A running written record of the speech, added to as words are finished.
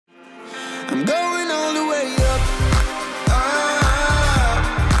I'm going all the way up. Ah,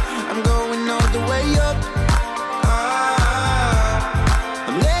 I'm going all the way up. Ah,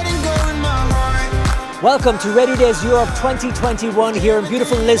 I'm letting go in my heart. Welcome to Radiodays Europe 2021 here in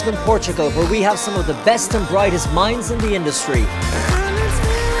beautiful Lisbon, Portugal, where we have some of the best and brightest minds in the industry.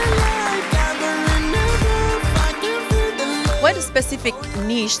 Quite a specific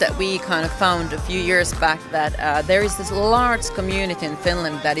niche that we kind of found a few years back, that there is this large community in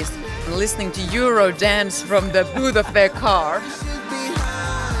Finland that is listening to Euro dance from the booth of their car.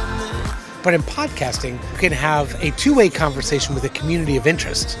 But in podcasting, you can have a two-way conversation with a community of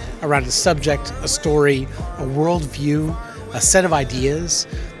interest around a subject, a story, a worldview, a set of ideas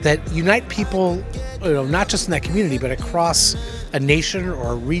that unite people, not just in that community, but across a nation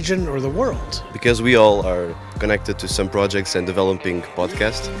or a region or the world. Because we all are connected to some projects and developing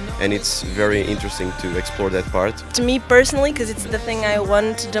podcasts, and it's very interesting to explore that part. To me personally, because it's the thing I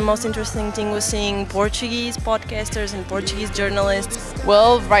want, the most interesting thing was seeing Portuguese podcasters and Portuguese journalists.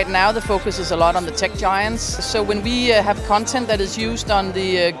 Well, right now the focus is a lot on the tech giants. So when we have content that is used on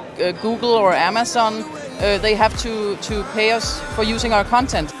the Google or Amazon, they have to pay us for using our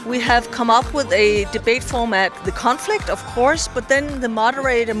content. We have come up with a debate format, the conflict, of course, but then the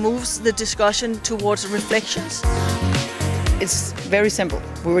moderator moves the discussion towards reflections. It's very simple.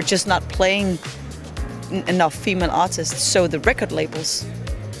 We were just not playing enough female artists, so the record labels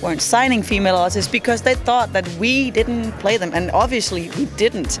weren't signing female artists because they thought that we didn't play them, and obviously we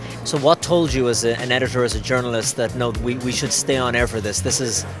didn't. So what told you as an editor, as a journalist, that no, we should stay on air for this? This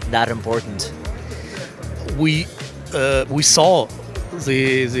is that important. We saw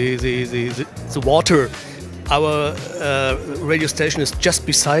the water. Our radio station is just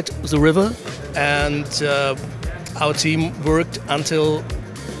beside the river, and our team worked until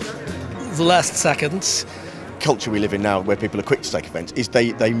the last seconds. Culture we live in now, where people are quick to take offence, is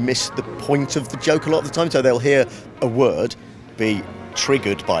they miss the point of the joke a lot of the time. So they'll hear a word, be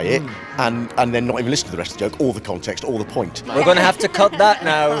triggered by it, and then not even listen to the rest of the joke, or the context, or the point. We're going to have to cut that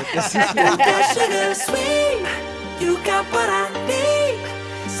now.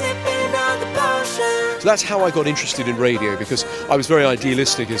 So that's how I got interested in radio, because I was very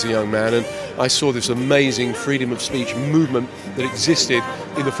idealistic as a young man, and I saw this amazing freedom of speech movement that existed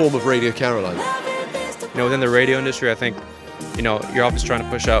in the form of Radio Caroline. Within the radio industry, I think, you're always trying to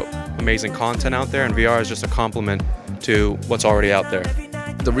push out amazing content out there, and VR is just a complement to what's already out there.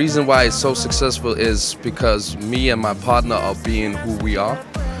 The reason why it's so successful is because me and my partner are being who we are.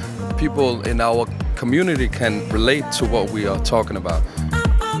 People in our community can relate to what we are talking about.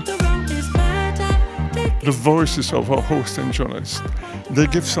 The voices of our hosts and journalists, they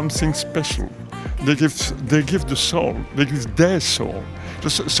give something special. They give the soul. They give their soul.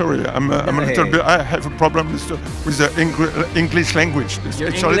 Sorry, I'm a little bit. I have a problem with the English language.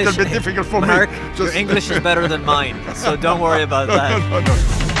 It's a little bit difficult for Mark, me. Your English is better than mine, so don't worry about that. No.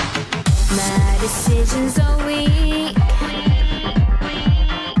 My decisions are weak.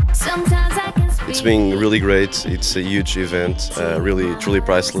 Sometimes I can speak. It's been really great. It's a huge event, really, truly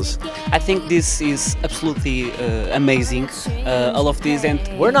priceless. I think this is absolutely amazing, all of these. And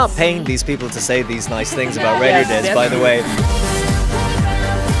we're not paying these people to say these nice things about Radiodays, by the way.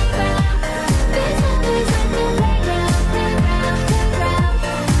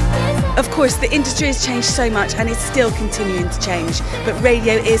 Of course, the industry has changed so much and it's still continuing to change, but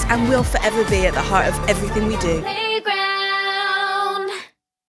radio is and will forever be at the heart of everything we do.